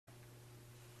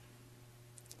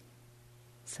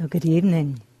So good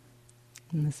evening,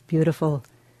 on this beautiful,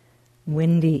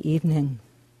 windy evening.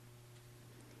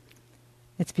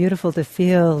 It's beautiful to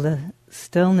feel the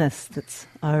stillness that's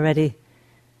already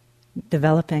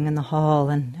developing in the hall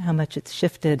and how much it's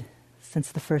shifted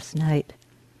since the first night.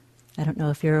 I don't know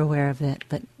if you're aware of it,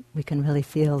 but we can really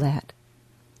feel that.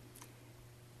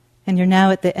 And you're now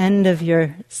at the end of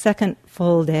your second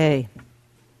full day,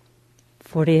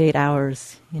 48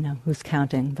 hours, who's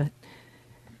counting, but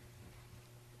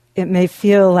it may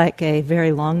feel like a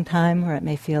very long time, or it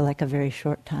may feel like a very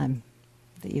short time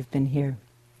that you've been here.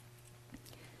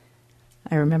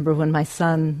 I remember when my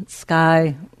son,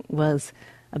 Sky, was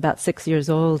about 6 years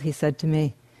old, he said to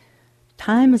me,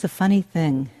 "Time is a funny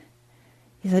thing."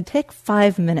 He said, "Take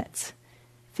 5 minutes.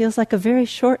 Feels like a very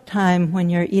short time when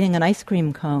you're eating an ice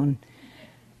cream cone,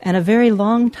 and a very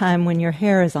long time when your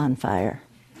hair is on fire."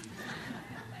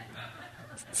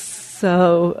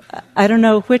 So I don't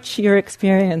know which your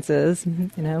experience is,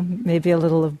 maybe a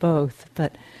little of both,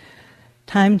 but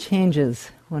time changes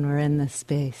when we're in this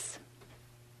space.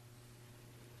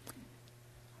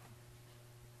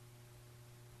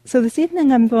 So this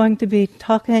evening I'm going to be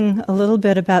talking a little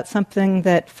bit about something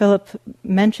that Philip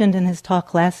mentioned in his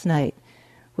talk last night,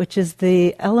 which is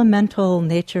the elemental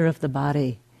nature of the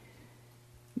body.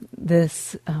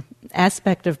 This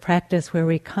aspect of practice where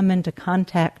we come into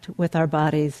contact with our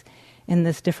bodies in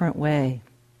this different way.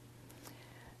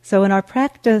 So in our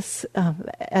practice,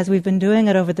 as we've been doing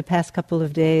it over the past couple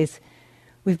of days,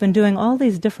 we've been doing all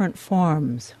these different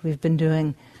forms. We've been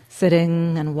doing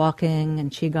sitting and walking and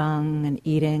qigong and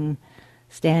eating,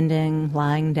 standing,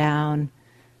 lying down,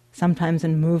 sometimes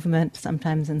in movement,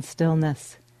 sometimes in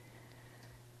stillness.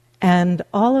 And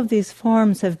all of these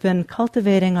forms have been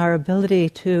cultivating our ability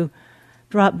to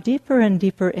drop deeper and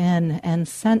deeper in and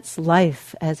sense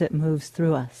life as it moves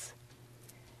through us.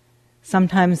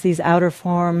 Sometimes these outer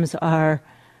forms are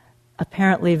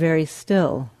apparently very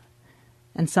still,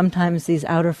 and sometimes these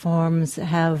outer forms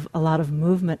have a lot of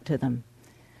movement to them.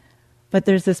 But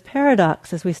there's this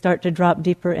paradox as we start to drop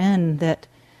deeper in that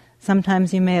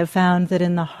sometimes you may have found that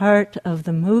in the heart of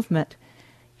the movement,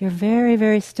 you're very,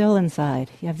 very still inside.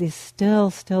 You have these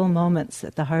still moments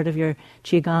at the heart of your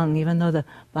qigong, even though the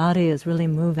body is really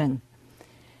moving.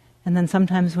 And then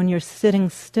sometimes when you're sitting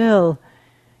still,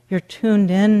 you're tuned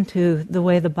in to the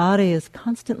way the body is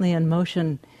constantly in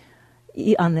motion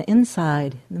on the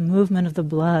inside, the movement of the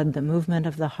blood, the movement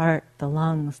of the heart, the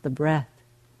lungs, the breath.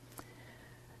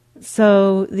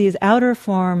 So these outer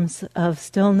forms of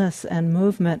stillness and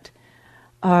movement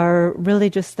are really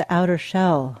just the outer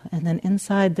shell. And then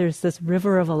inside there's this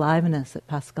river of aliveness that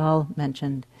Pascal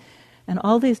mentioned. And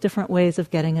all these different ways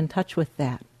of getting in touch with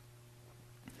that.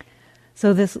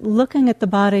 So this looking at the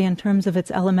body in terms of its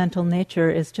elemental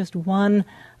nature is just one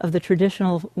of the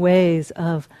traditional ways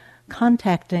of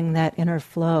contacting that inner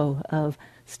flow of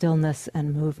stillness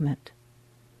and movement.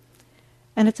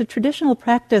 And it's a traditional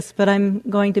practice, but I'm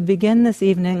going to begin this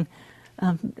evening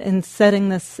in setting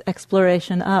this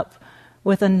exploration up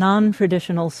with a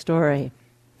non-traditional story.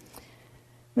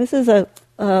 This is a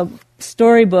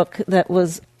storybook that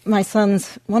was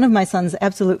one of my son's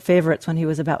absolute favorites when he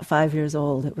was about 5 years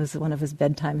old. It was one of his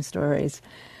bedtime stories.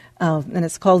 And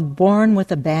it's called Born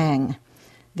with a Bang.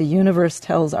 The Universe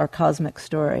Tells Our Cosmic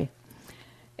Story.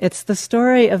 It's the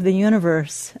story of the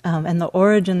universe and the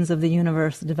origins of the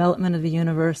universe, the development of the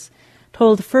universe,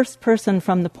 told first person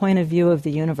from the point of view of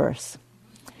the universe.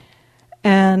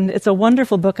 And it's a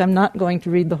wonderful book. I'm not going to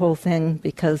read the whole thing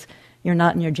because you're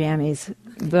not in your jammies,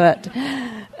 but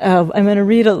I'm going to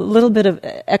read a little bit of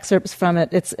excerpts from it.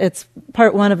 It's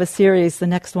part one of a series. The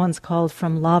next one's called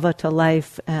From Lava to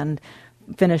Life and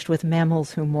finished with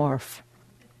Mammals Who Morph.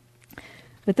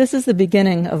 But this is the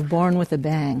beginning of Born with a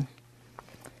Bang.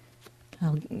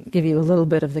 I'll give you a little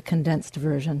bit of the condensed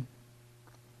version.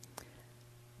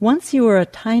 Once you were a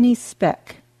tiny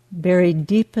speck buried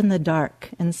deep in the dark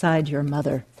inside your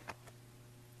mother.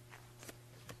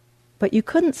 But you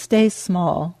couldn't stay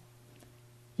small.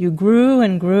 You grew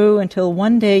and grew until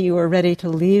one day you were ready to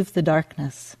leave the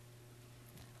darkness.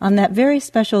 On that very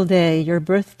special day, your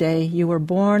birthday, you were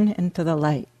born into the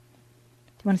light.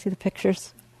 Do you want to see the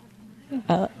pictures?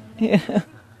 Yeah.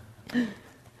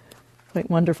 Quite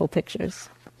wonderful pictures.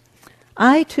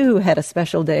 I too had a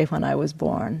special day when I was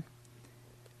born.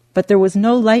 But there was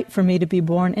no light for me to be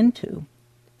born into.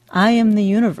 I am the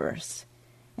universe,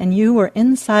 and you were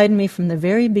inside me from the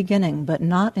very beginning, but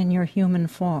not in your human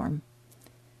form.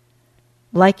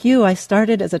 Like you, I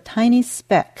started as a tiny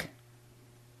speck,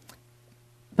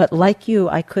 but like you,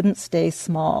 I couldn't stay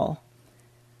small.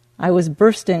 I was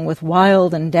bursting with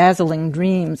wild and dazzling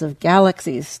dreams of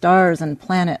galaxies, stars, and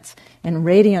planets in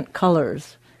radiant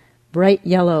colors, bright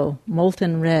yellow,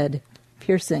 molten red,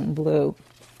 piercing blue.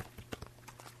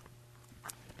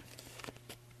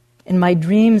 In my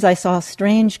dreams, I saw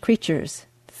strange creatures,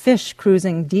 fish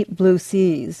cruising deep blue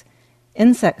seas,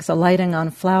 insects alighting on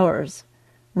flowers,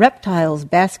 reptiles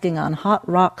basking on hot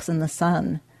rocks in the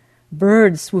sun,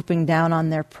 birds swooping down on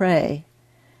their prey,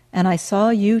 and I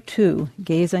saw you too,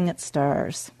 gazing at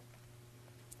stars.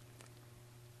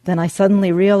 Then I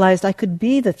suddenly realized I could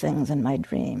be the things in my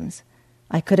dreams.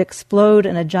 I could explode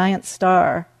in a giant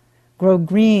star, grow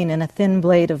green in a thin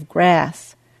blade of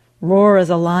grass, roar as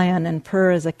a lion and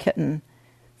purr as a kitten,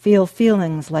 feel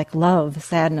feelings like love,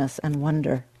 sadness, and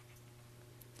wonder.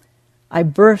 I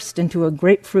burst into a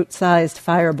grapefruit-sized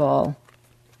fireball.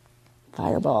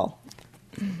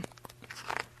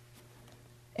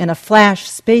 In a flash,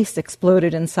 space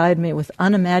exploded inside me with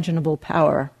unimaginable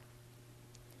power.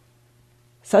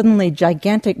 Suddenly,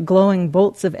 gigantic glowing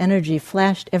bolts of energy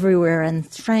flashed everywhere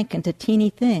and shrank into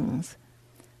teeny things.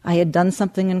 I had done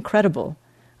something incredible.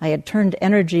 I had turned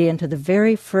energy into the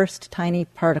very first tiny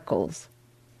particles.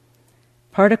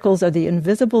 Particles are the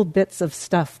invisible bits of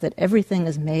stuff that everything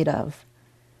is made of.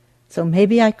 So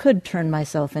maybe I could turn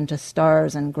myself into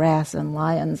stars and grass and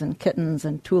lions and kittens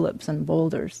and tulips and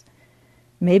boulders.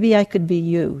 Maybe I could be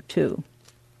you, too.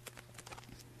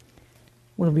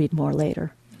 We'll read more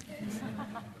later.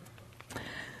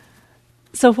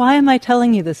 So why am I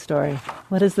telling you this story?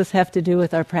 What does this have to do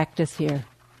with our practice here?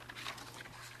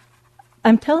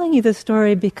 I'm telling you this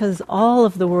story because all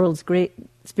of the world's great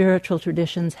spiritual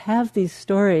traditions have these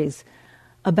stories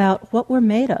about what we're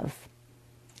made of,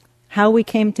 how we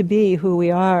came to be who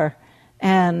we are,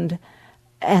 and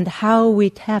how we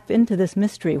tap into this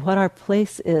mystery, what our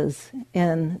place is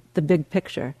in the big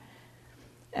picture.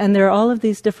 And there are all of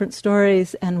these different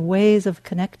stories and ways of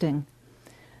connecting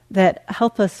that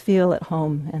help us feel at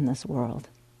home in this world.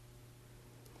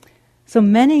 So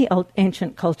many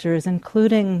ancient cultures,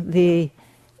 including the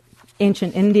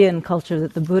ancient Indian culture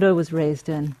that the Buddha was raised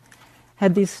in,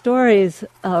 had these stories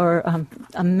or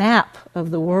a map of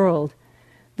the world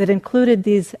that included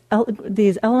these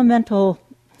elemental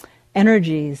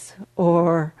energies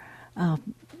or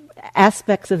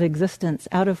aspects of existence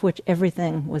out of which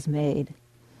everything was made.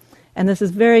 And this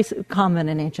is very common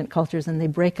in ancient cultures, and they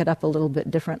break it up a little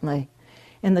bit differently.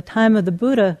 In the time of the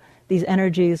Buddha, these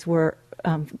energies were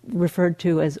referred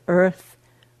to as earth,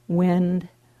 wind,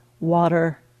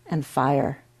 water, and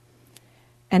fire.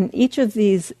 And each of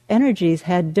these energies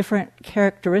had different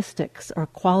characteristics or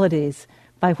qualities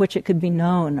by which it could be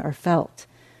known or felt.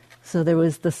 So there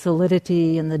was the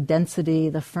solidity and the density,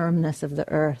 the firmness of the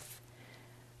earth,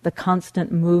 the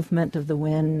constant movement of the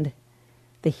wind,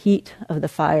 the heat of the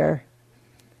fire,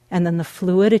 and then the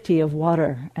fluidity of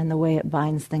water and the way it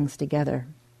binds things together.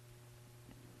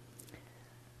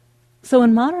 So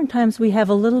in modern times, we have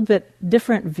a little bit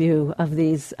different view of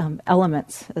these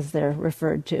elements, as they're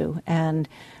referred to, and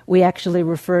we actually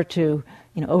refer to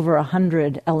over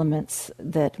 100 elements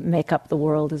that make up the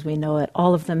world as we know it,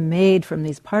 all of them made from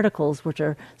these particles which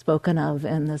are spoken of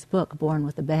in this book, Born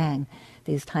with a Bang,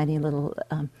 these tiny little,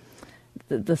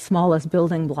 the smallest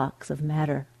building blocks of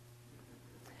matter.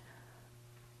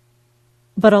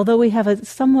 But although we have a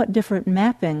somewhat different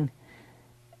mapping,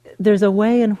 there's a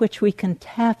way in which we can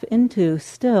tap into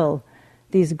still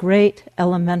these great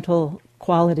elemental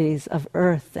qualities of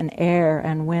earth and air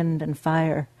and wind and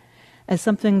fire as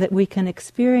something that we can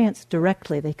experience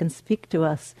directly. They can speak to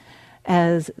us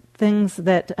as things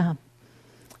that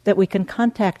we can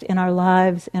contact in our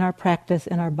lives, in our practice,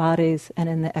 in our bodies, and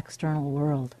in the external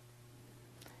world.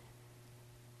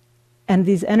 And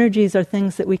these energies are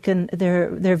things that we can,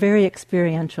 they're very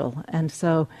experiential, and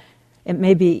so it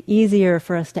may be easier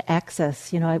for us to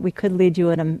access. We could lead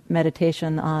you in a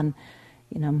meditation on,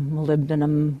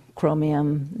 molybdenum,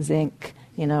 chromium, zinc,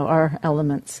 our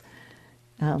elements.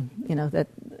 That,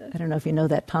 I don't know if you know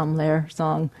that Tom Lehrer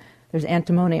song. There's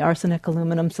antimony, arsenic,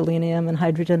 aluminum, selenium, and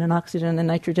hydrogen, and oxygen, and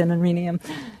nitrogen, and rhenium.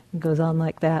 It goes on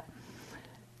like that.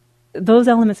 Those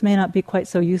elements may not be quite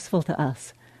so useful to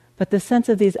us, but the sense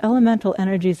of these elemental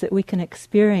energies that we can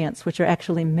experience, which are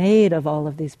actually made of all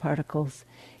of these particles,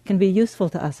 can be useful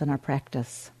to us in our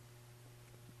practice.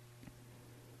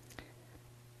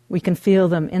 We can feel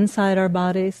them inside our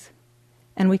bodies,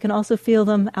 and we can also feel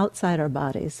them outside our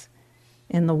bodies,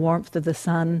 in the warmth of the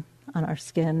sun on our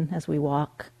skin as we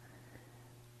walk.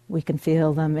 We can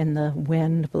feel them in the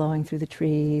wind blowing through the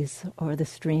trees or the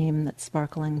stream that's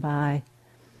sparkling by.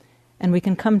 And we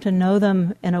can come to know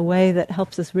them in a way that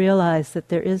helps us realize that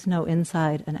there is no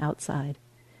inside and outside,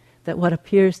 that what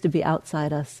appears to be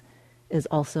outside us is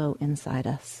also inside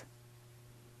us.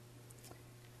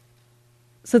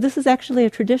 So this is actually a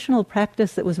traditional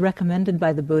practice that was recommended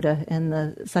by the Buddha in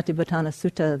the Satipatthana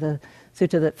Sutta, the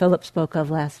sutta that Philip spoke of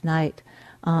last night,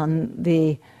 on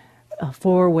the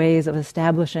 4 ways of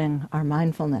establishing our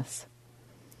mindfulness.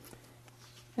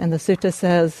 And the sutta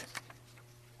says,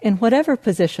 in whatever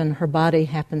position her body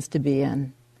happens to be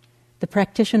in, the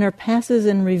practitioner passes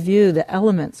in review the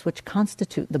elements which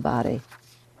constitute the body.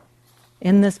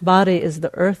 In this body is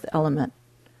the earth element,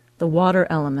 the water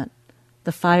element,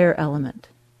 the fire element,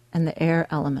 and the air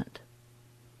element.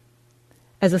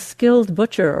 As a skilled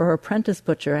butcher or apprentice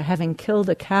butcher, having killed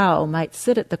a cow, might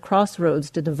sit at the crossroads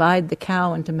to divide the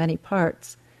cow into many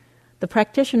parts, the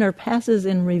practitioner passes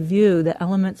in review the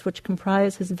elements which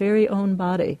comprise his very own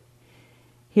body.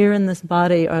 Here in this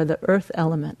body are the earth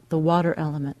element, the water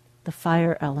element, the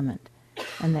fire element,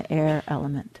 and the air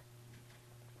element.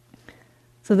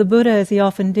 So the Buddha, as he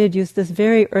often did, used this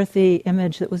very earthy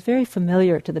image that was very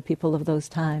familiar to the people of those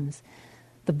times,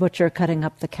 the butcher cutting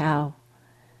up the cow.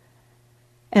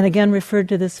 And again referred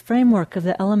to this framework of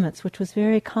the elements, which was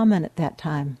very common at that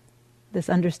time, this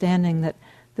understanding that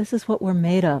this is what we're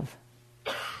made of.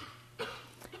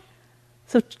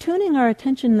 So tuning our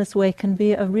attention this way can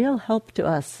be a real help to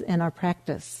us in our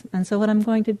practice. And so what I'm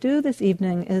going to do this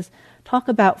evening is talk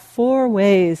about 4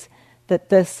 ways that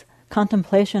this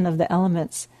contemplation of the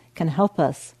elements can help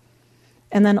us.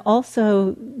 And then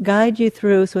also guide you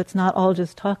through, so it's not all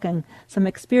just talking, some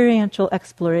experiential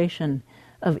exploration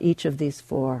of each of these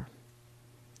 4.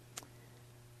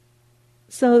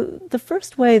 So the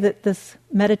first way that this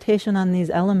meditation on these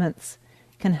elements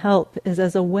can help is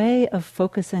as a way of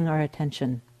focusing our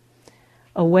attention,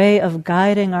 a way of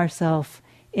guiding ourselves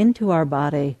into our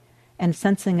body and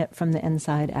sensing it from the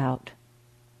inside out.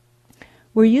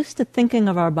 We're used to thinking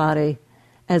of our body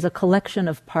as a collection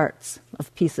of parts,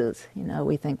 of pieces.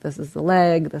 We think this is the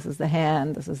leg, this is the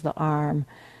hand, this is the arm,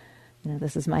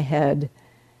 this is my head.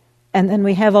 And then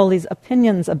we have all these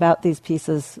opinions about these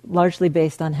pieces, largely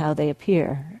based on how they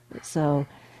appear. So,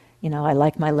 I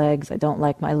like my legs, I don't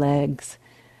like my legs.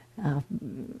 I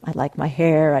like my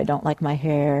hair, I don't like my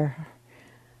hair.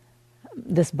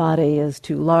 This body is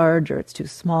too large or it's too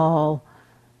small.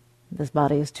 This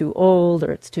body is too old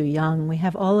or it's too young. We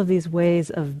have all of these ways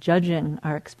of judging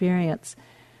our experience,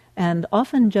 and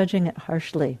often judging it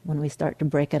harshly when we start to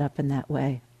break it up in that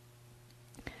way.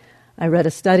 I read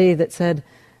a study that said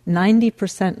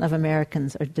 90% of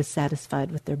Americans are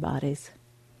dissatisfied with their bodies.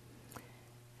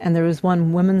 And there was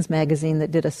one women's magazine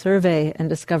that did a survey and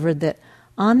discovered that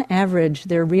on average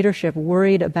their readership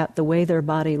worried about the way their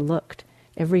body looked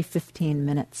every 15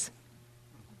 minutes.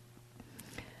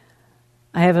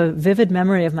 I have a vivid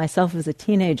memory of myself as a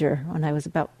teenager when I was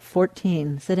about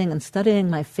 14, sitting and studying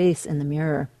my face in the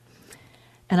mirror.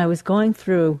 And I was trying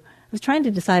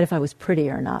to decide if I was pretty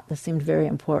or not. This seemed very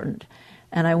important.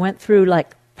 And I went through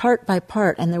part by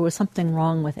part, and there was something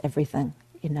wrong with everything.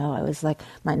 I was like,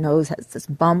 my nose has this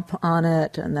bump on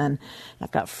it, and then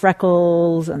I've got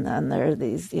freckles, and then there are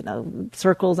these,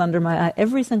 circles under my eye,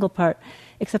 every single part,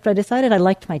 except I decided I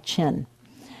liked my chin.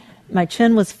 My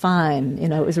chin was fine, it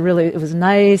was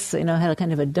nice, had a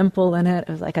kind of a dimple in it.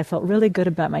 It was like I felt really good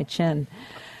about my chin.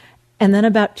 And then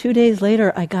about 2 days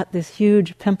later, I got this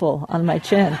huge pimple on my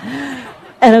chin.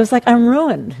 And I was like, I'm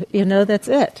ruined, that's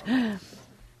it.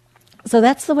 So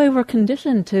that's the way we're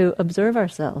conditioned to observe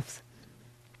ourselves.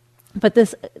 But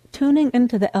this tuning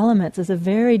into the elements is a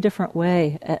very different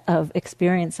way of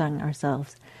experiencing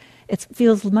ourselves. It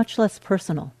feels much less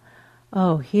personal.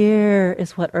 Oh, here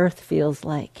is what earth feels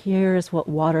like. Here is what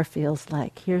water feels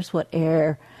like. Here's what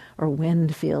air or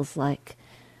wind feels like.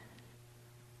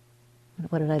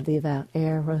 What did I leave out?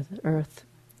 Air, earth,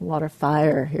 water,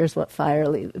 fire. Here's what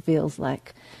fire feels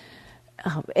like.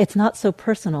 It's not so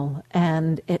personal,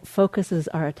 and it focuses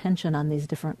our attention on these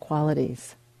different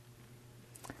qualities.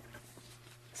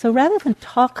 So rather than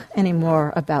talk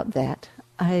anymore about that,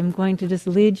 I'm going to just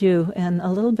lead you in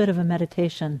a little bit of a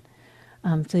meditation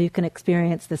so you can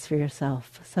experience this for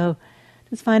yourself. So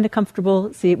just find a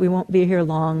comfortable seat. We won't be here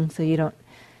long, so you don't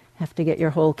have to get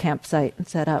your whole campsite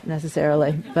set up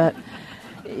necessarily. But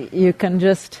you can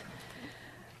just,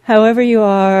 however you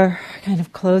are, kind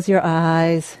of close your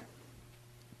eyes.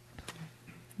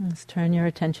 Just turn your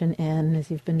attention in as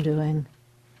you've been doing.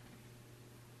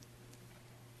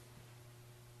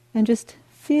 And just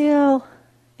feel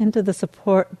into the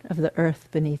support of the earth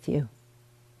beneath you.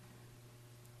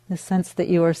 The sense that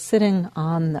you are sitting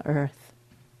on the earth.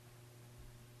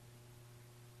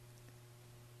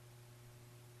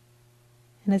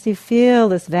 And as you feel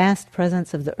this vast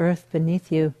presence of the earth beneath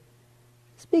you,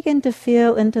 just begin to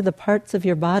feel into the parts of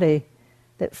your body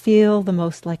that feel the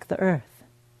most like the earth.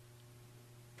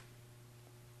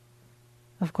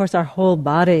 Of course, our whole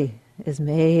body is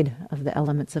made of the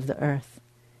elements of the earth,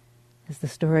 as the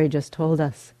story just told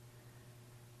us.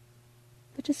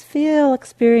 But just feel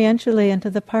experientially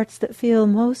into the parts that feel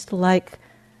most like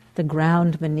the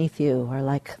ground beneath you, or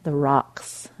like the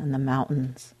rocks and the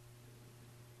mountains.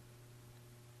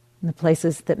 And the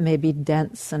places that may be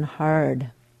dense and hard.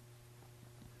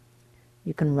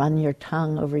 You can run your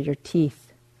tongue over your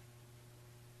teeth.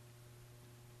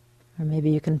 Or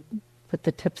maybe you can put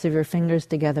the tips of your fingers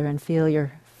together and feel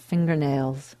your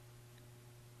fingernails.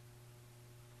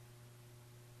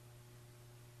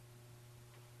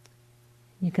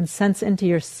 You can sense into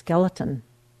your skeleton,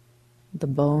 the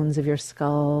bones of your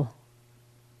skull,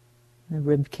 the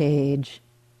rib cage,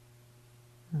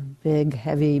 the big,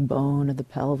 heavy bone of the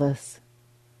pelvis,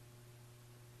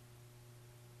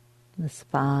 the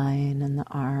spine and the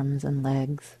arms and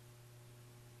legs.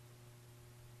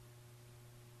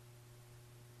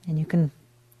 And you can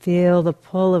feel the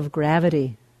pull of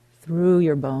gravity through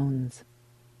your bones.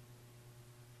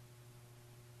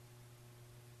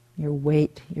 Your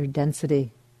weight, your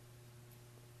density.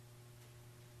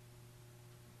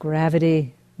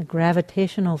 Gravity, the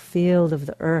gravitational field of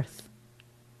the earth,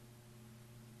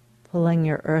 pulling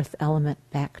your earth element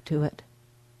back to it.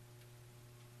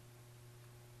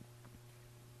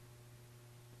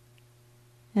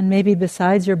 And maybe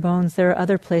besides your bones, there are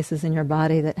other places in your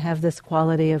body that have this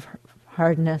quality of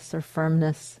hardness or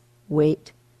firmness,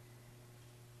 weight.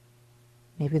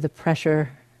 Maybe the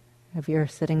pressure of your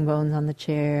sitting bones on the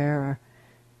chair, or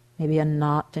maybe a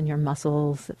knot in your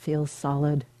muscles that feels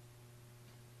solid.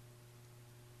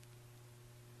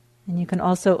 And you can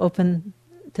also open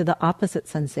to the opposite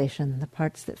sensation, the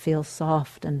parts that feel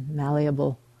soft and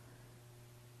malleable,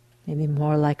 maybe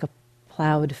more like a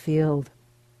plowed field.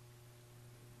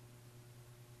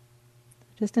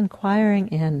 Just inquiring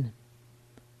in,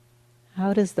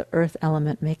 how does the earth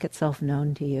element make itself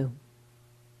known to you?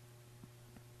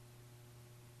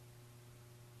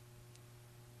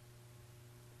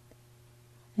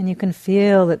 And you can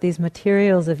feel that these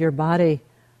materials of your body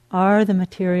are the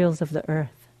materials of the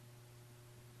earth.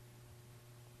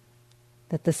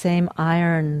 That the same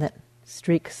iron that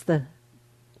streaks the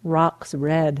rocks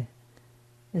red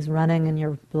is running in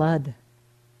your blood.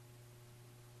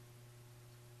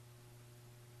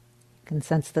 You can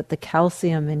sense that the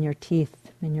calcium in your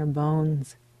teeth, in your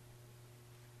bones,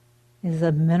 is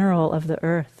a mineral of the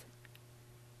earth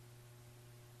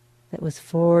that was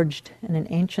forged in an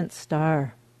ancient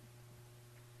star.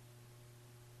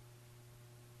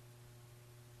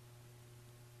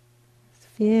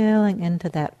 Feeling into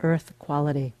that earth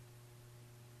quality.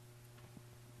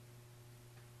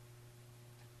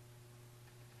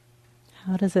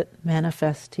 How does it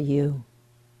manifest to you?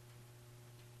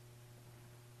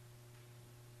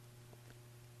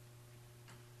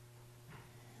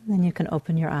 And then you can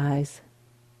open your eyes.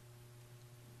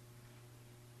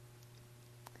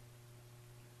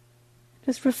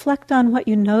 Just reflect on what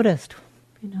you noticed,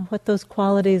 what those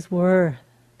qualities were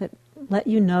that let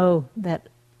you know that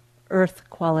earth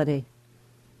quality.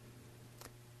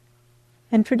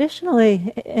 And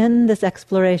traditionally, in this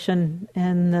exploration,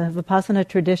 in the Vipassana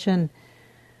tradition,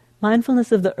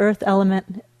 mindfulness of the earth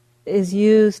element is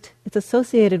used, it's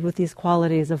associated with these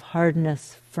qualities of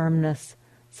hardness, firmness,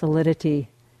 solidity,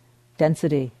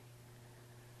 density.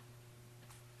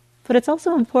 But it's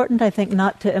also important, I think,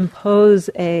 not to impose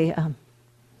an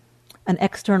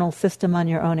external system on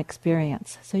your own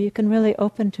experience. So you can really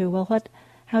open to,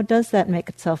 how does that make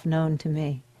itself known to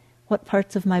me? What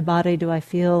parts of my body do I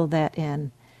feel that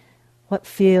in? What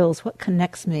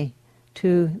connects me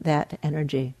to that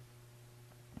energy?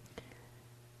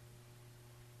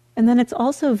 And then it's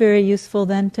also very useful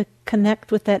then to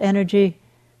connect with that energy,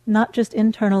 not just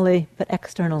internally, but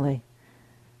externally.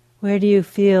 Where do you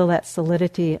feel that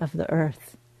solidity of the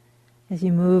earth as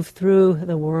you move through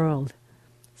the world?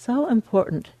 So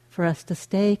important for us to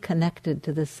stay connected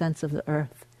to this sense of the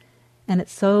earth. And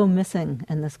it's so missing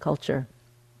in this culture.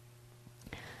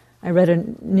 I read a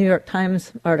New York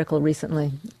Times article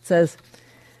recently. It says,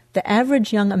 the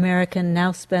average young American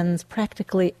now spends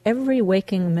practically every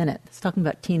waking minute, it's talking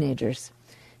about teenagers,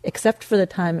 except for the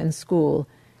time in school,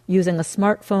 using a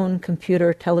smartphone,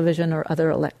 computer, television, or other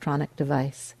electronic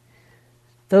device.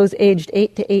 Those aged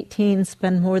 8 to 18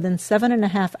 spend more than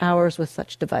 7.5 hours with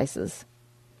such devices.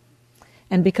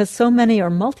 And because so many are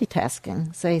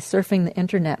multitasking, say surfing the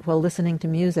internet while listening to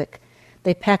music,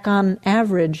 they pack on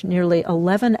average nearly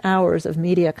 11 hours of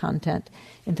media content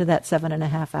into that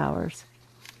 7.5 hours.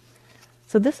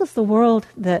 So this is the world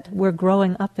that we're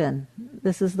growing up in.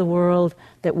 This is the world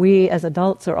that we as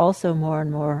adults are also more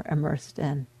and more immersed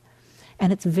in.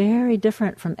 And it's very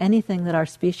different from anything that our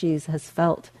species has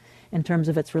felt in terms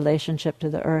of its relationship to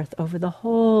the earth over the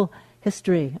whole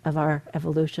history of our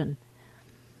evolution.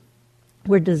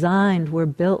 We're designed, we're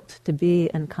built to be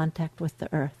in contact with the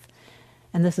earth.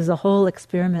 And this is a whole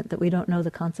experiment that we don't know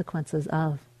the consequences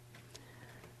of.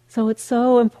 So it's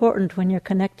so important when you're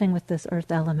connecting with this earth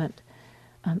element.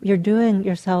 You're doing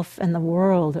yourself and the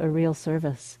world a real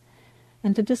service.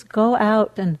 And to just go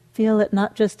out and feel it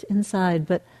not just inside,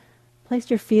 but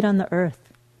place your feet on the earth.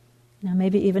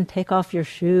 Maybe even take off your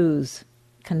shoes.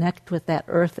 Connect with that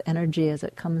earth energy as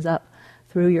it comes up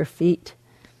through your feet.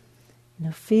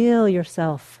 Feel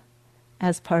yourself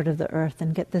as part of the earth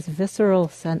and get this visceral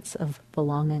sense of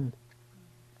belonging.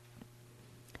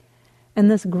 And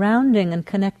this grounding and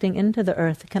connecting into the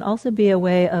earth can also be a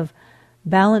way of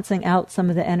balancing out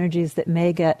some of the energies that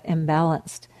may get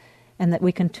imbalanced and that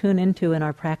we can tune into in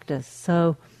our practice.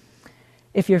 So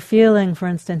if you're feeling, for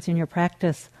instance, in your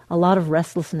practice, a lot of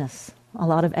restlessness, a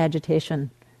lot of agitation,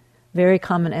 very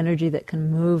common energy that can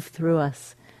move through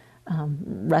us,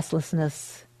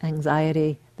 restlessness,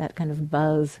 anxiety, that kind of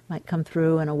buzz might come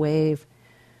through in a wave.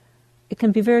 It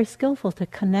can be very skillful to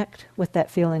connect with that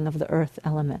feeling of the earth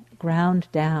element, ground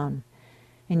down.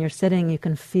 In your sitting, you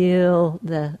can feel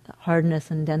the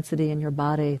hardness and density in your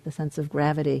body, the sense of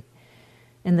gravity.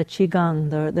 In the Qigong,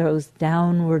 those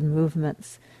downward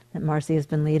movements that Marcy has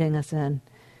been leading us in,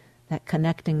 that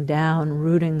connecting down,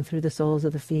 rooting through the soles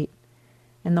of the feet.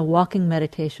 In the walking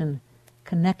meditation,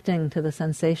 connecting to the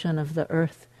sensation of the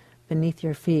earth beneath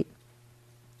your feet.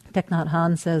 Thich Nhat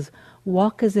Hanh says,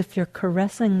 walk as if you're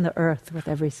caressing the earth with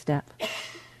every step.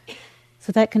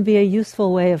 So that can be a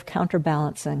useful way of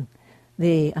counterbalancing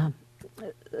the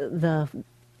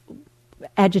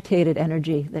agitated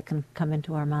energy that can come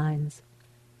into our minds.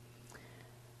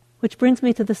 Which brings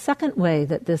me to the second way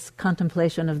that this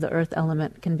contemplation of the earth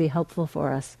element can be helpful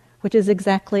for us, which is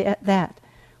exactly at that.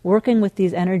 Working with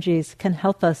these energies can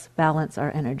help us balance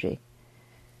our energy.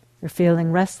 If you're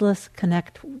feeling restless,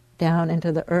 connect down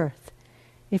into the earth.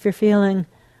 If you're feeling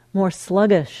more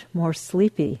sluggish, more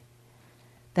sleepy,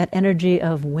 that energy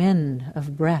of wind,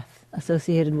 of breath,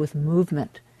 associated with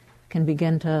movement, can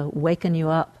begin to waken you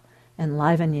up and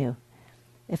liven you.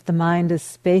 If the mind is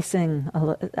spacing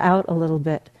out a little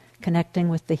bit, connecting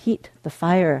with the heat, the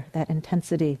fire, that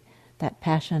intensity, that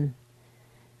passion.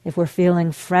 If we're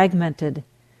feeling fragmented,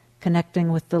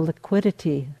 connecting with the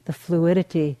liquidity, the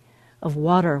fluidity of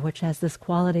water, which has this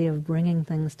quality of bringing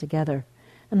things together.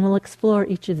 And we'll explore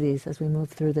each of these as we move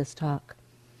through this talk.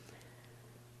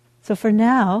 So for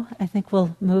now, I think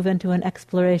we'll move into an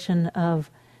exploration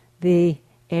of the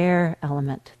air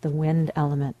element, the wind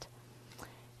element.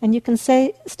 And you can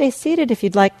stay seated if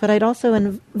you'd like, but I'd also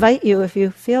invite you, if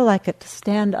you feel like it, to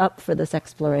stand up for this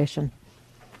exploration.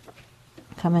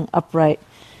 Coming upright.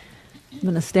 I'm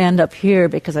going to stand up here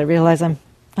because I realize I'm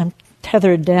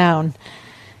tethered down.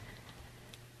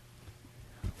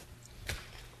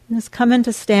 Just come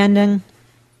into standing,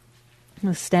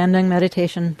 a standing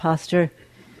meditation posture.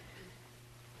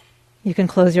 You can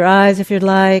close your eyes if you'd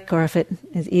like, or if it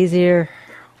is easier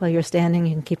while you're standing,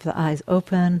 you can keep the eyes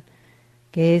open,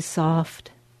 gaze soft.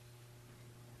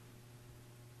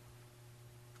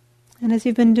 And as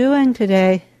you've been doing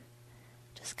today,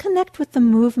 just connect with the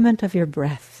movement of your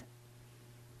breath.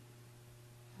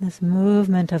 This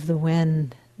movement of the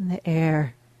wind and the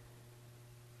air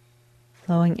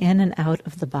flowing in and out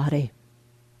of the body.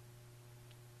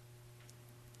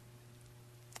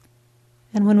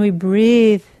 And when we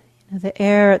breathe, the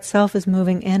air itself is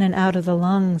moving in and out of the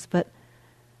lungs, but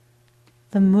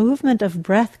the movement of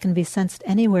breath can be sensed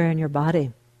anywhere in your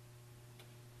body.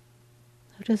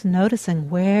 So just noticing,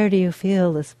 where do you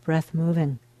feel this breath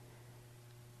moving?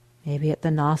 Maybe at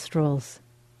the nostrils,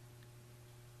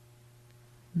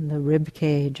 in the rib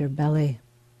cage or belly.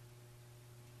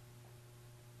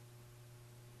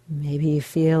 Maybe you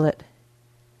feel it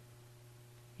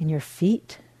in your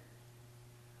feet.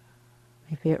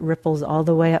 Maybe it ripples all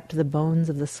the way up to the bones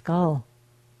of the skull.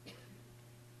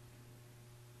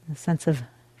 A sense of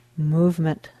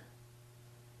movement,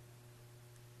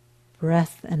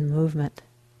 breath and movement.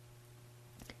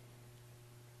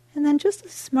 And then just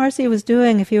as Marcy was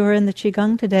doing, if you were in the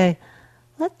Qigong today,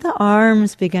 let the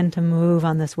arms begin to move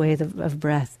on this wave of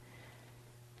breath.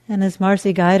 And as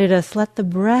Marcy guided us, let the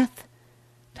breath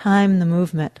time the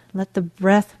movement. Let the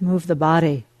breath move the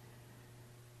body,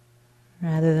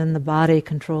 rather than the body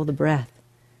control the breath.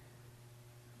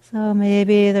 So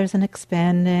maybe there's an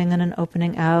expanding and an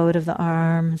opening out of the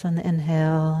arms on the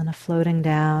inhale and a floating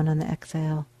down on the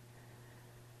exhale.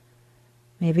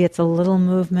 Maybe it's a little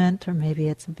movement or maybe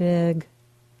it's big.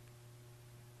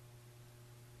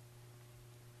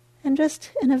 And just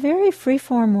in a very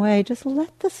free-form way, just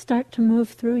let this start to move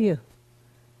through you.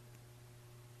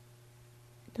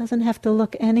 It doesn't have to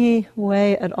look any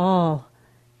way at all.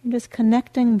 You're just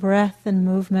connecting breath and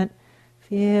movement,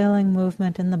 feeling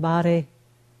movement in the body,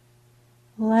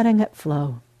 letting it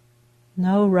flow.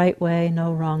 No right way,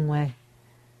 no wrong way.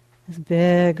 As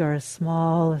big or as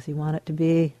small as you want it to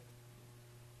be.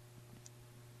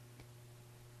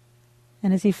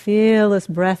 And as you feel this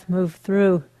breath move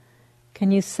through,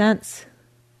 can you sense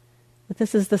that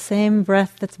this is the same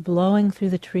breath that's blowing through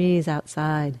the trees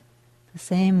outside, the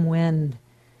same wind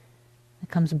that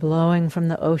comes blowing from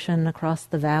the ocean across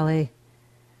the valley,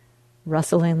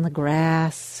 rustling the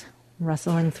grass,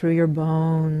 rustling through your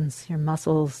bones, your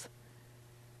muscles.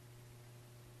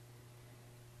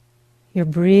 You're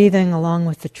breathing along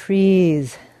with the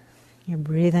trees. You're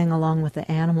breathing along with the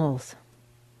animals.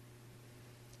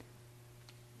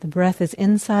 The breath is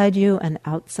inside you and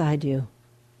outside you.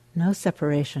 No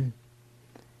separation.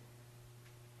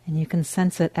 And you can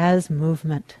sense it as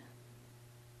movement.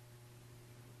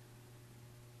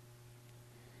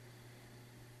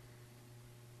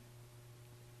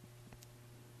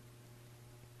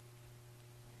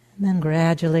 And then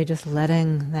gradually just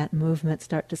letting that movement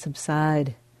start to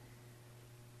subside.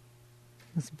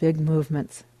 Those big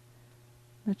movements.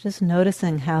 But just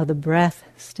noticing how the breath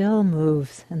still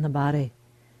moves in the body.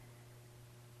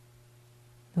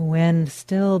 The wind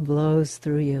still blows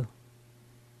through you.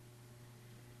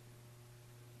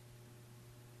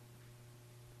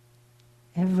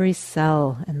 Every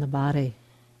cell in the body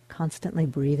constantly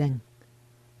breathing.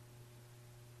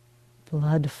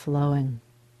 Blood flowing.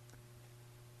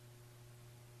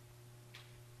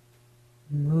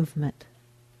 Movement.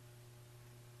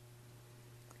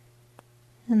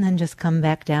 And then just come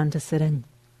back down to sitting.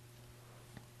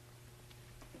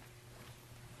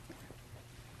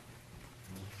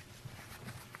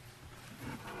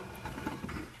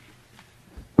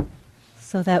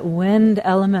 So that wind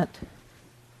element,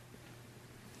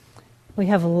 we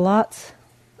have lots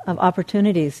of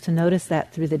opportunities to notice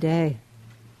that through the day.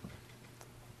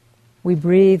 We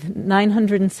breathe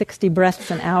 960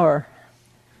 breaths an hour,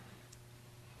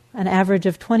 an average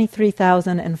of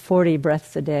 23,040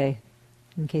 breaths a day,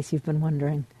 in case you've been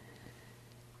wondering.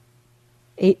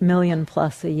 8 million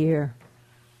plus a year.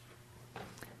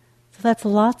 So that's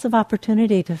lots of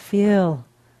opportunity to feel,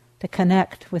 to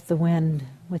connect with the wind,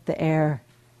 with the air,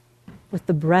 with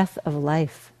the breath of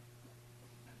life.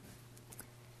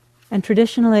 And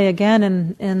traditionally, again,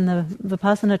 in the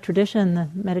Vipassana tradition, the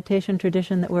meditation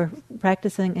tradition that we're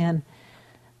practicing in,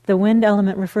 the wind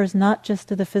element refers not just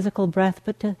to the physical breath,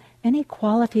 but to any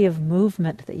quality of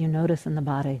movement that you notice in the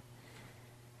body.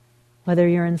 Whether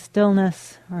you're in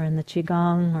stillness, or in the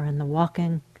qigong, or in the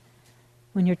walking,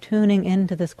 when you're tuning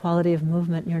into this quality of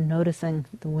movement, you're noticing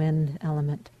the wind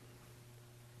element.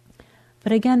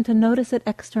 But again, to notice it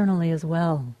externally as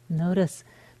well. Notice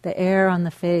the air on the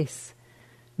face.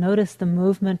 Notice the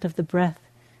movement of the breath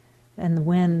and the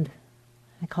wind.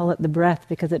 I call it the breath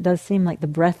because it does seem like the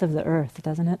breath of the earth,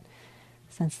 doesn't it?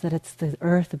 The sense that it's the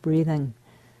earth breathing.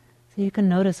 So you can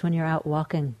notice when you're out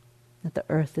walking that the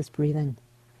earth is breathing.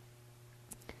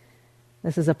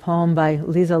 This is a poem by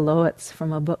Lisa Lowitz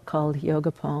from a book called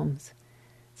Yoga Poems.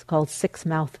 It's called Six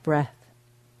Mouth Breath.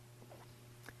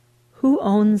 Who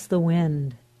owns the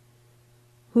wind?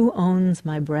 Who owns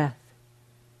my breath?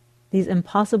 These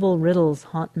impossible riddles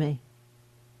haunt me.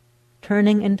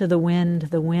 Turning into the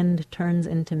wind turns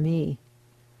into me.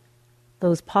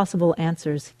 Those possible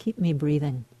answers keep me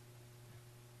breathing.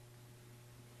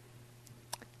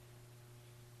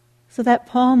 So that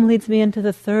poem leads me into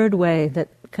the third way that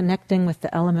connecting with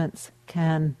the elements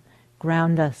can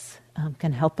ground us,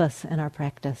 can help us in our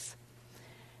practice.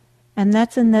 And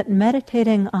that's in that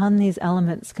meditating on these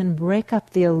elements can break up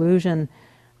the illusion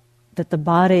that the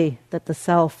body, that the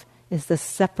self, is this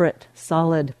separate,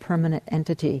 solid, permanent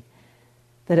entity,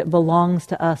 that it belongs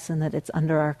to us and that it's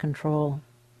under our control.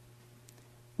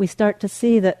 We start to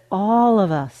see that all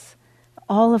of us,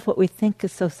 all of what we think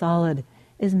is so solid,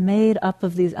 is made up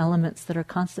of these elements that are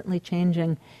constantly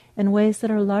changing in ways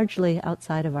that are largely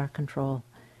outside of our control.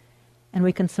 And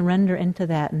we can surrender into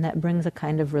that, and that brings a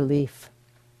kind of relief.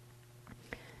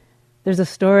 There's a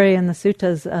story in the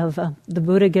suttas of the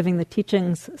Buddha giving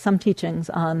some teachings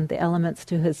on the elements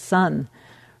to his son,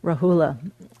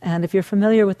 Rahula. And if you're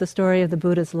familiar with the story of the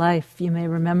Buddha's life, you may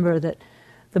remember that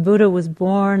the Buddha was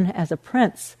born as a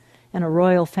prince in a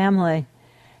royal family,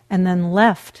 and then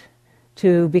left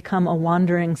to become a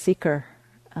wandering seeker,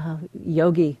 a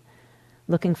yogi,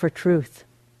 looking for truth.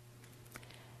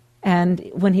 And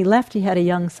when he left, he had a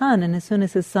young son, and as soon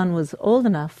as his son was old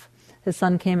enough, his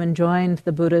son came and joined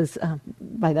the Buddha's,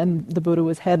 by then the Buddha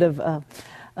was head of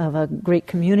a great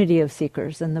community of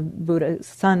seekers, and the Buddha's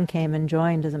son came and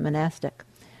joined as a monastic.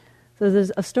 So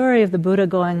there's a story of the Buddha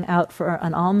going out for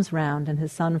an alms round and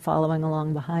his son following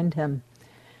along behind him.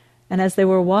 And as they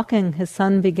were walking, his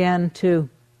son began to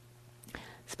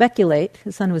speculate.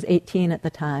 His son was 18 at the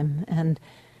time, and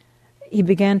he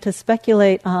began to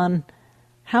speculate on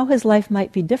how his life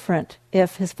might be different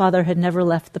if his father had never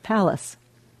left the palace.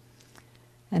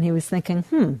 And he was thinking,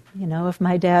 if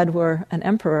my dad were an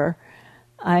emperor,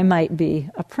 I might be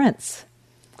a prince.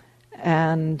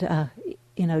 And,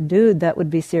 dude, that would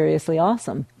be seriously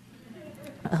awesome.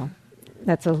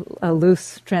 That's a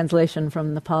loose translation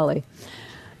from the Pali.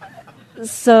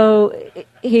 So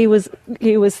he was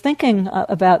thinking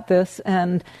about this,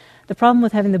 and the problem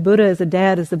with having the Buddha as a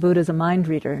dad is the Buddha is a mind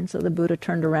reader. And so the Buddha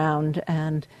turned around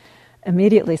and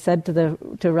immediately said to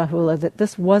Rahula that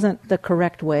this wasn't the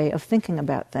correct way of thinking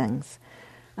about things.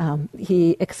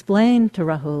 He explained to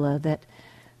Rahula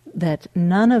that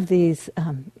none of these,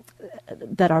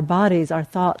 that our bodies, our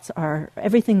thoughts,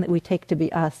 everything that we take to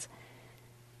be us,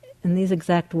 in these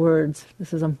exact words,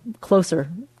 this is a closer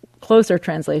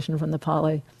translation from the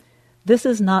Pali, this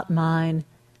is not mine,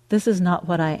 this is not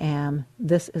what I am,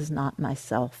 this is not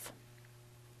myself.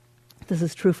 This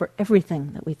is true for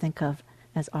everything that we think of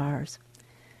as ours.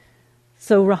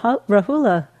 So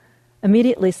Rahula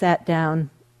immediately sat down,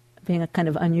 being a kind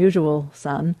of unusual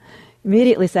son,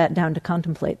 immediately sat down to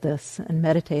contemplate this and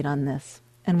meditate on this.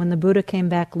 And when the Buddha came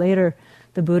back later,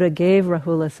 the Buddha gave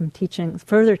Rahula some teachings,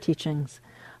 further teachings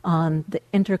on the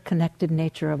interconnected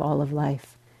nature of all of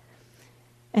life.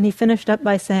 And he finished up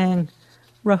by saying,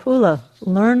 Rahula,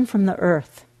 learn from the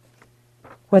earth.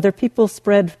 Whether people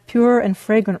spread pure and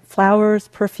fragrant flowers,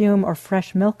 perfume, or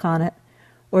fresh milk on it,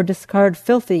 or discard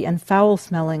filthy and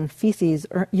foul-smelling feces,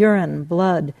 urine,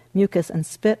 blood, mucus, and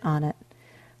spit on it,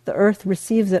 the earth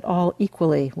receives it all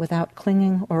equally, without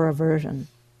clinging or aversion.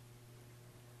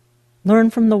 Learn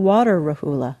from the water,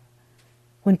 Rahula.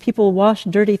 When people wash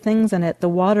dirty things in it, the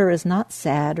water is not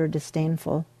sad or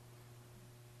disdainful.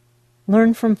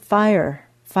 Learn from fire.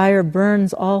 Fire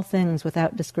burns all things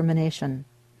without discrimination.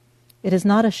 It is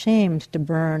not ashamed to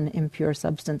burn impure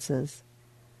substances.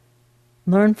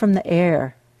 Learn from the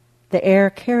air. The air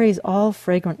carries all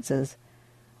fragrances,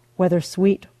 whether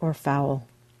sweet or foul.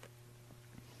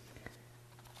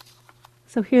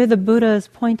 So here the Buddha is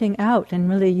pointing out and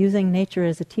really using nature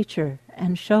as a teacher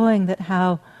and showing that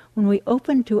how when we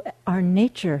open to our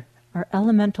nature, our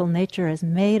elemental nature is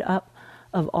made up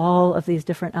of all of these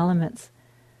different elements,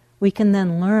 we can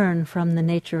then learn from the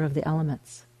nature of the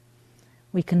elements.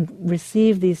 We can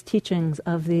receive these teachings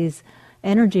of these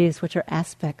energies which are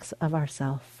aspects of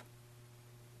ourself.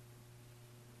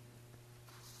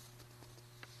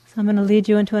 So I'm going to lead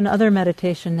you into another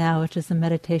meditation now, which is the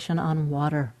meditation on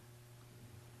water.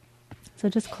 So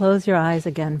just close your eyes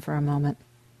again for a moment.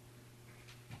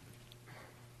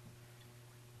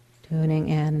 Tuning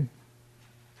in.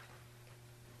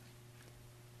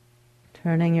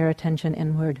 Turning your attention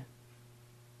inward.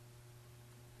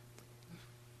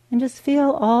 And just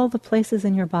feel all the places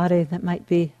in your body that might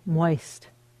be moist.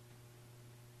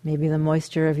 Maybe the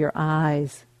moisture of your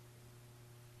eyes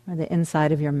or the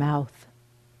inside of your mouth.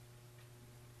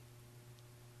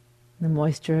 The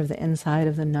moisture of the inside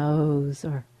of the nose,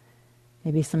 or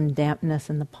maybe some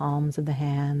dampness in the palms of the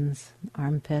hands,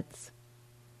 armpits.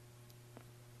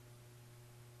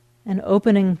 And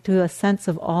opening to a sense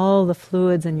of all the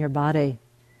fluids in your body,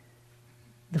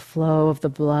 the flow of the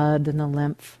blood and the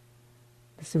lymph,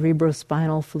 the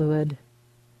cerebrospinal fluid,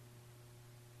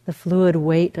 the fluid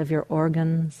weight of your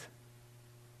organs.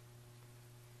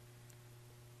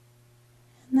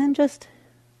 And then just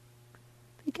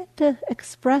begin to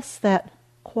express that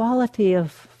quality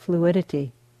of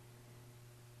fluidity,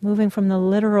 moving from the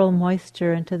literal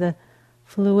moisture into the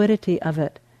fluidity of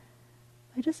it,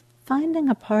 by just finding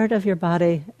a part of your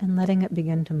body and letting it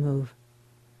begin to move.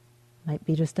 It might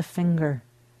be just a finger,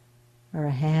 or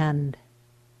a hand,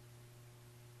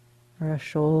 or a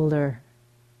shoulder.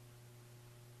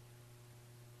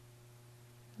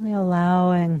 Really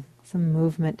allowing some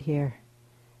movement here.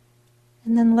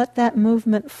 And then let that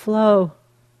movement flow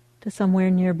to somewhere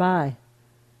nearby.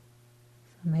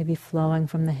 So maybe flowing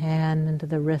from the hand into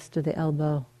the wrist or the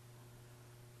elbow,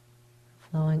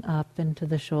 flowing up into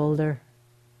the shoulder.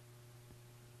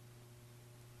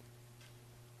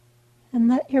 And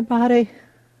let your body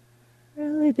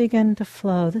really begin to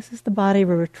flow. This is the body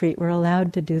retreat. We're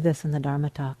allowed to do this in the Dharma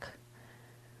talk.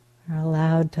 We're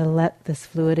allowed to let this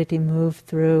fluidity move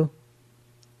through,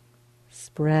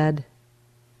 spread.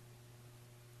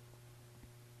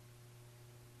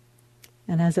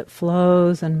 And as it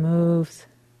flows and moves,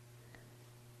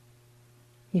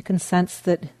 you can sense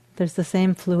that there's the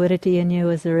same fluidity in you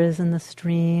as there is in the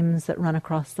streams that run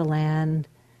across the land,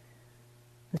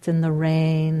 that's in the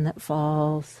rain that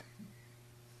falls.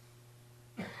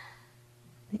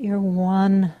 That you're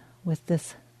one with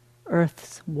this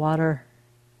earth's water.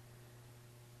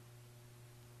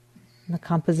 And the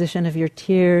composition of your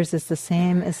tears is the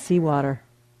same as seawater.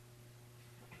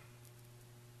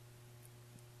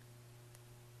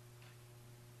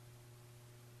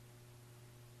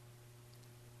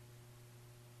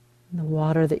 The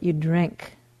water that you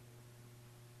drink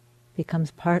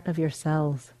becomes part of your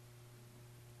cells.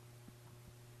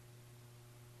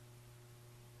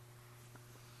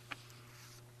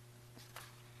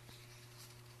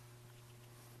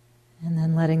 And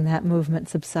then letting that movement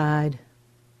subside.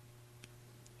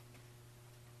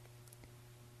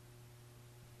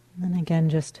 And again,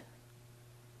 just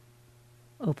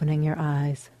opening your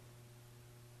eyes.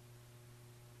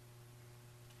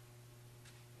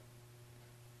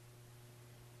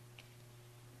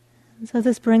 And so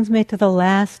this brings me to the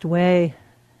last way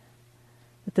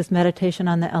that this meditation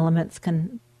on the elements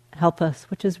can help us,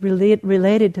 which is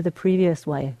related to the previous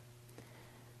way.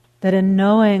 That in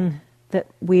knowing that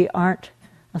we aren't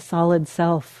a solid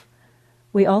self,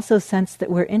 we also sense that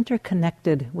we're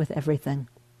interconnected with everything.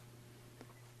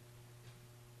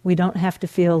 We don't have to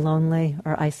feel lonely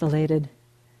or isolated.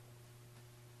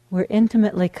 We're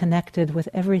intimately connected with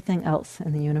everything else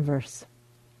in the universe.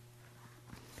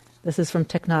 This is from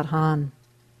Thich Nhat Hanh.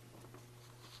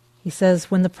 He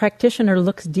says, when the practitioner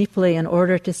looks deeply in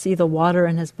order to see the water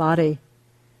in his body,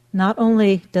 not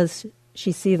only does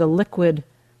she see the liquid,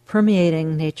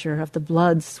 permeating nature of the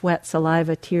blood, sweat,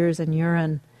 saliva, tears, and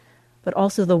urine, but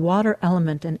also the water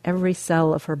element in every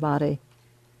cell of her body.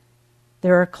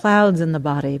 There are clouds in the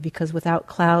body, because without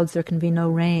clouds there can be no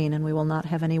rain, and we will not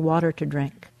have any water to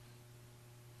drink.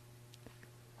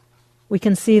 We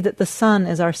can see that the sun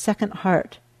is our second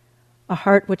heart, a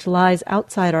heart which lies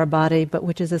outside our body, but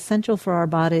which is essential for our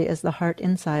body as the heart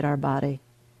inside our body.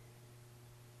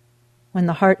 When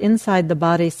the heart inside the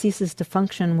body ceases to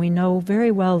function, we know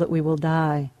very well that we will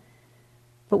die.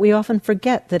 But we often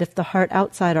forget that if the heart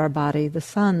outside our body, the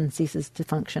sun, ceases to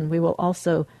function, we will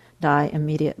also die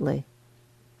immediately.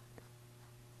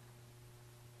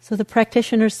 So the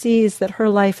practitioner sees that her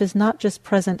life is not just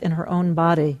present in her own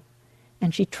body,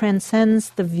 and she transcends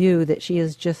the view that she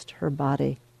is just her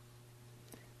body.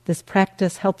 This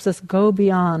practice helps us go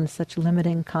beyond such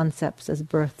limiting concepts as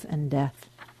birth and death.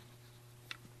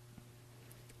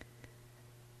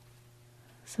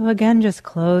 So again, just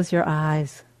close your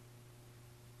eyes.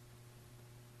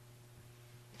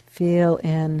 Feel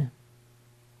in.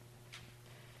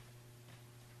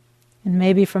 And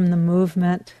maybe from the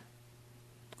movement,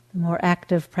 the more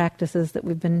active practices that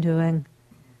we've been doing,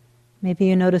 maybe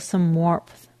you notice some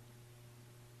warmth,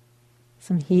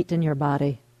 some heat in your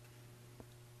body.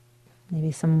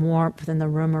 Maybe some warmth in the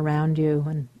room around you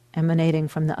and emanating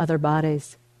from the other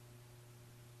bodies.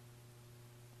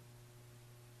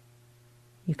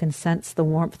 You can sense the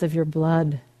warmth of your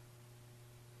blood.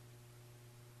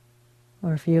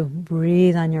 Or if you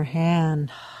breathe on your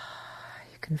hand,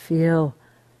 you can feel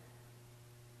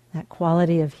that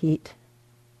quality of heat,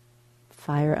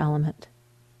 fire element.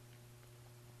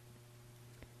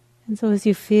 And so as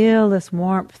you feel this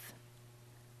warmth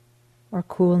or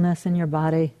coolness in your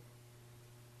body,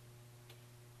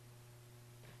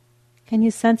 can you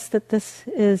sense that this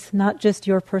is not just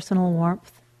your personal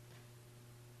warmth,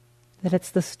 that it's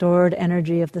the stored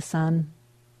energy of the sun?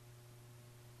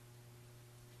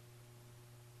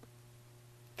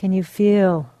 Can you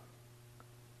feel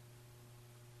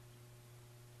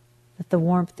that the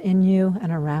warmth in you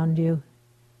and around you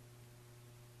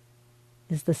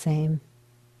is the same?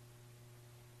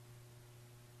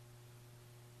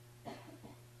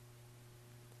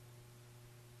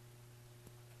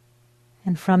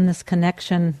 And from this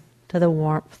connection to the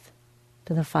warmth,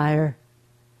 to the fire,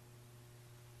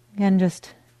 again,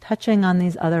 just touching on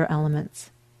these other elements,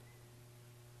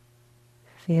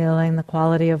 feeling the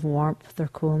quality of warmth or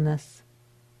coolness,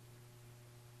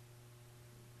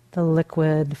 the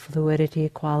liquid fluidity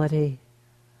quality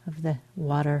of the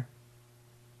water.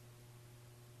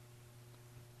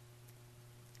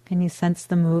 Can you sense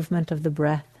the movement of the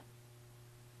breath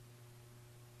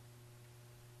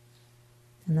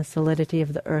and the solidity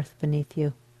of the earth beneath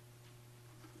you?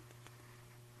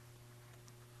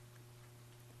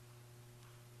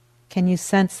 Can you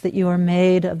sense that you are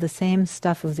made of the same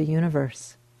stuff of the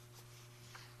universe?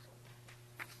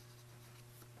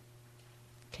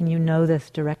 Can you know this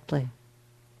directly?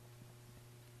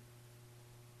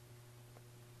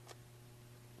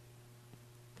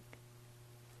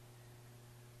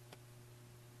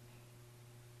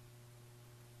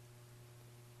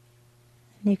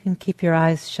 You can keep your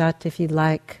eyes shut if you'd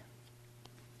like,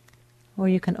 or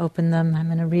you can open them. I'm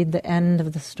going to read the end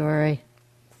of the story.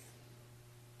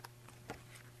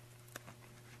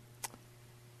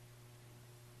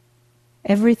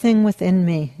 Everything within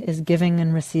me is giving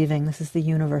and receiving. This is the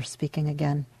universe speaking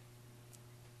again.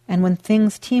 And when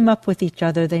things team up with each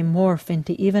other, they morph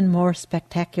into even more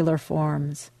spectacular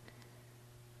forms.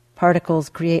 Particles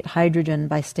create hydrogen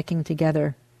by sticking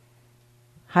together.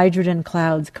 Hydrogen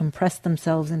clouds compress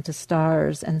themselves into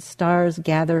stars, and stars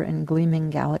gather in gleaming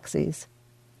galaxies.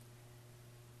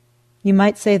 You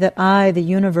might say that I, the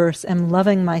universe, am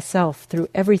loving myself through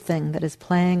everything that is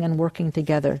playing and working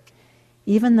together,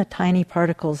 even the tiny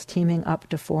particles teaming up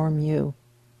to form you.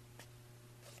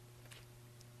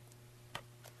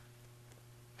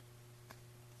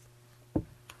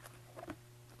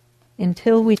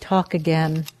 Until we talk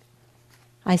again,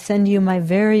 I send you my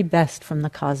very best from the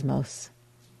cosmos.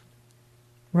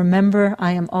 Remember,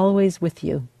 I am always with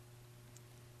you.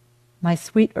 My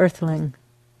sweet earthling,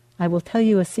 I will tell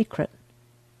you a secret.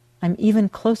 I'm even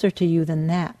closer to you than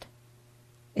that.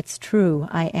 It's true,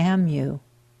 I am you.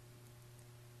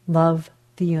 Love,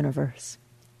 the universe.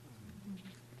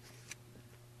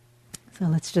 So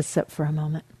let's just sit for a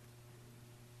moment.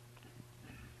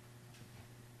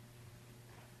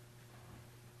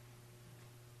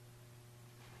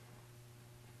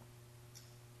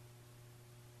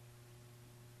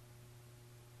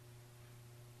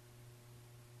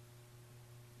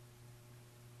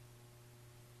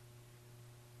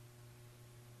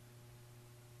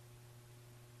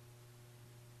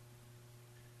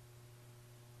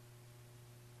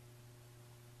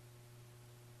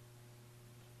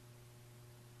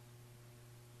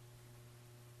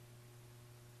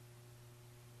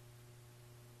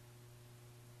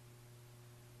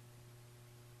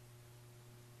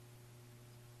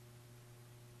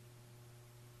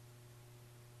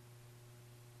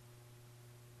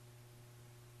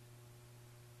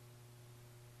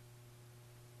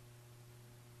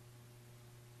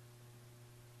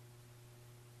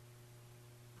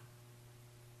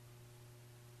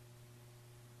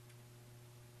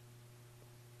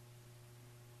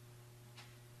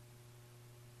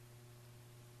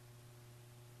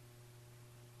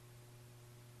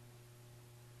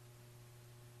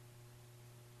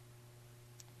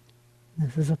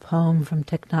 This is a poem from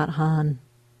Thich Nhat Hanh.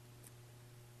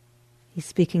 He's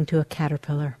speaking to a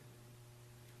caterpillar.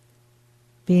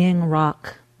 Being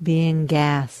rock, being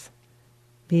gas,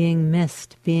 being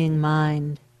mist, being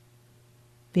mind,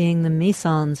 being the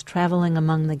mesons traveling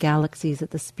among the galaxies at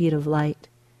the speed of light.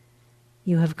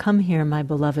 You have come here, my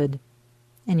beloved,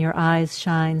 and your eyes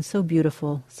shine so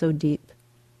beautiful, so deep.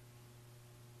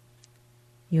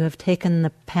 You have taken the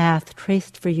path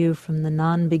traced for you from the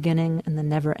non-beginning and the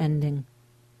never-ending.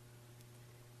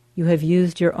 You have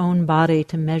used your own body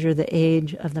to measure the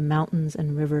age of the mountains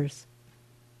and rivers.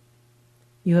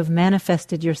 You have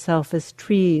manifested yourself as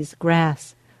trees,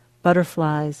 grass,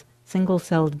 butterflies,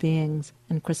 single-celled beings,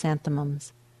 and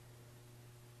chrysanthemums.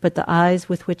 But the eyes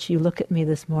with which you look at me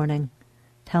this morning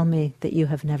tell me that you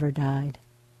have never died.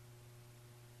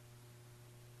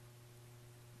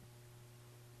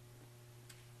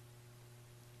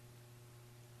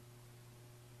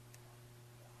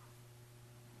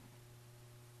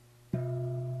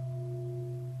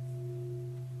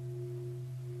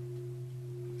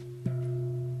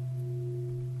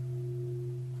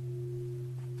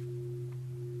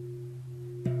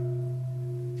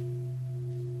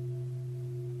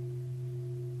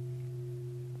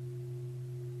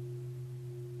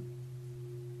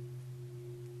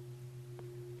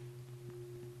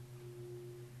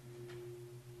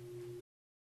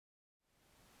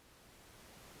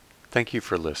 Thank you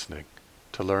for listening.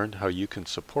 To learn how you can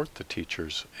support the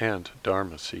teachers and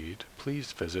Dharma Seed,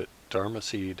 please visit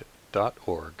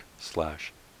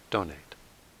dharmaseed.org/donate.